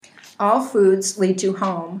All foods lead to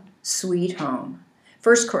home, sweet home.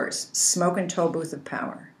 First course, smoke and toll booth of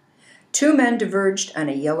power. Two men diverged on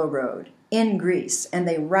a yellow road in Greece, and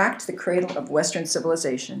they rocked the cradle of Western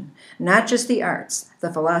civilization. Not just the arts,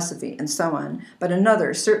 the philosophy, and so on, but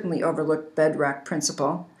another certainly overlooked bedrock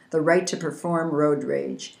principle, the right to perform road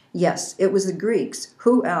rage. Yes, it was the Greeks,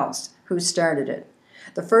 who else, who started it.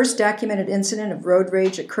 The first documented incident of road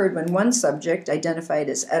rage occurred when one subject, identified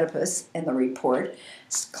as Oedipus in the report,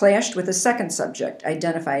 clashed with a second subject,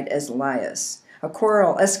 identified as Laius. A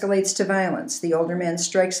quarrel escalates to violence. The older man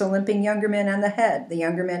strikes a limping younger man on the head. The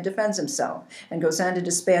younger man defends himself and goes on to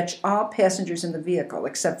dispatch all passengers in the vehicle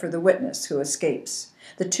except for the witness, who escapes.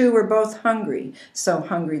 The two were both hungry, so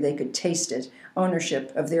hungry they could taste it,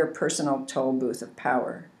 ownership of their personal toll booth of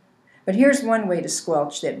power. But here's one way to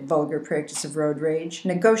squelch that vulgar practice of road rage.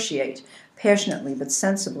 Negotiate, passionately but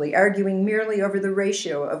sensibly, arguing merely over the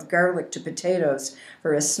ratio of garlic to potatoes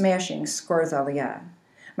for a smashing scorthalia.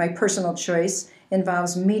 My personal choice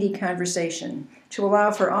involves meaty conversation, to allow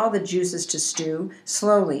for all the juices to stew,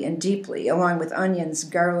 slowly and deeply, along with onions,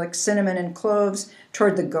 garlic, cinnamon, and cloves,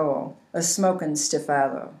 toward the goal, a smokin'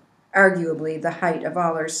 stifalo, arguably the height of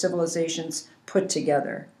all our civilizations put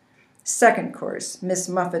together. Second course, Miss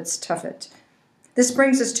Muffet's Tuffet. This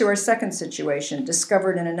brings us to our second situation,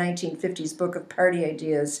 discovered in a 1950s book of party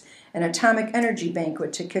ideas, an atomic energy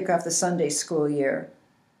banquet to kick off the Sunday school year.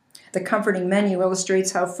 The comforting menu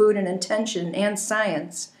illustrates how food and intention and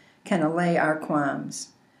science can allay our qualms.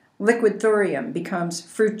 Liquid thorium becomes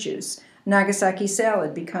fruit juice. Nagasaki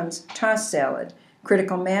salad becomes tossed salad.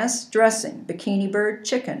 Critical mass, dressing. Bikini bird,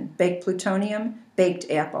 chicken. Baked plutonium, baked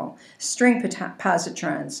apple. String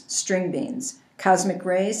positrons, string beans. Cosmic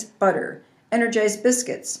rays, butter. Energized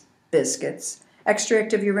biscuits, biscuits.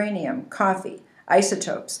 Extract of uranium, coffee.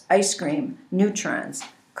 Isotopes, ice cream, neutrons,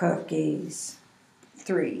 cookies.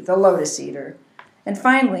 3. The Lotus Eater. And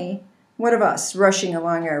finally, what of us rushing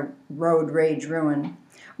along our road rage ruin?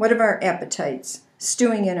 What of our appetites?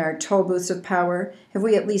 Stewing in our toll booths of power, have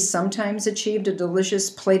we at least sometimes achieved a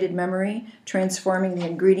delicious plated memory, transforming the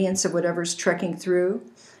ingredients of whatever's trekking through?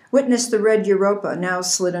 Witness the red Europa now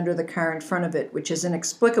slid under the car in front of it, which is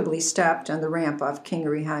inexplicably stopped on the ramp off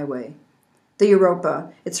Kingery Highway. The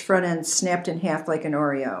Europa, its front end snapped in half like an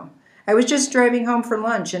Oreo. I was just driving home for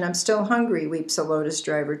lunch, and I'm still hungry, weeps a Lotus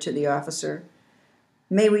driver to the officer.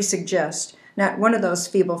 May we suggest, not one of those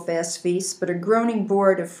feeble fast feasts, but a groaning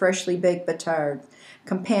board of freshly baked batard,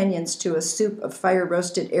 companions to a soup of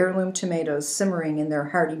fire-roasted heirloom tomatoes simmering in their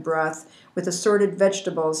hearty broth, with assorted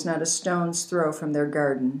vegetables not a stone's throw from their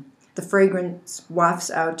garden. The fragrance wafts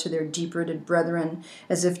out to their deep-rooted brethren,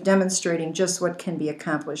 as if demonstrating just what can be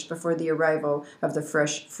accomplished before the arrival of the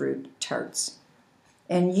fresh fruit tarts.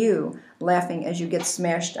 And you, laughing as you get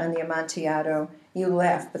smashed on the Amontillado, you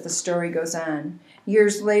laugh, but the story goes on.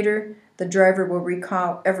 Years later, the driver will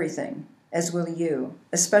recall everything, as will you,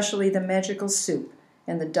 especially the magical soup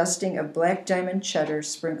and the dusting of black diamond cheddar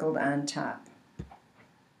sprinkled on top.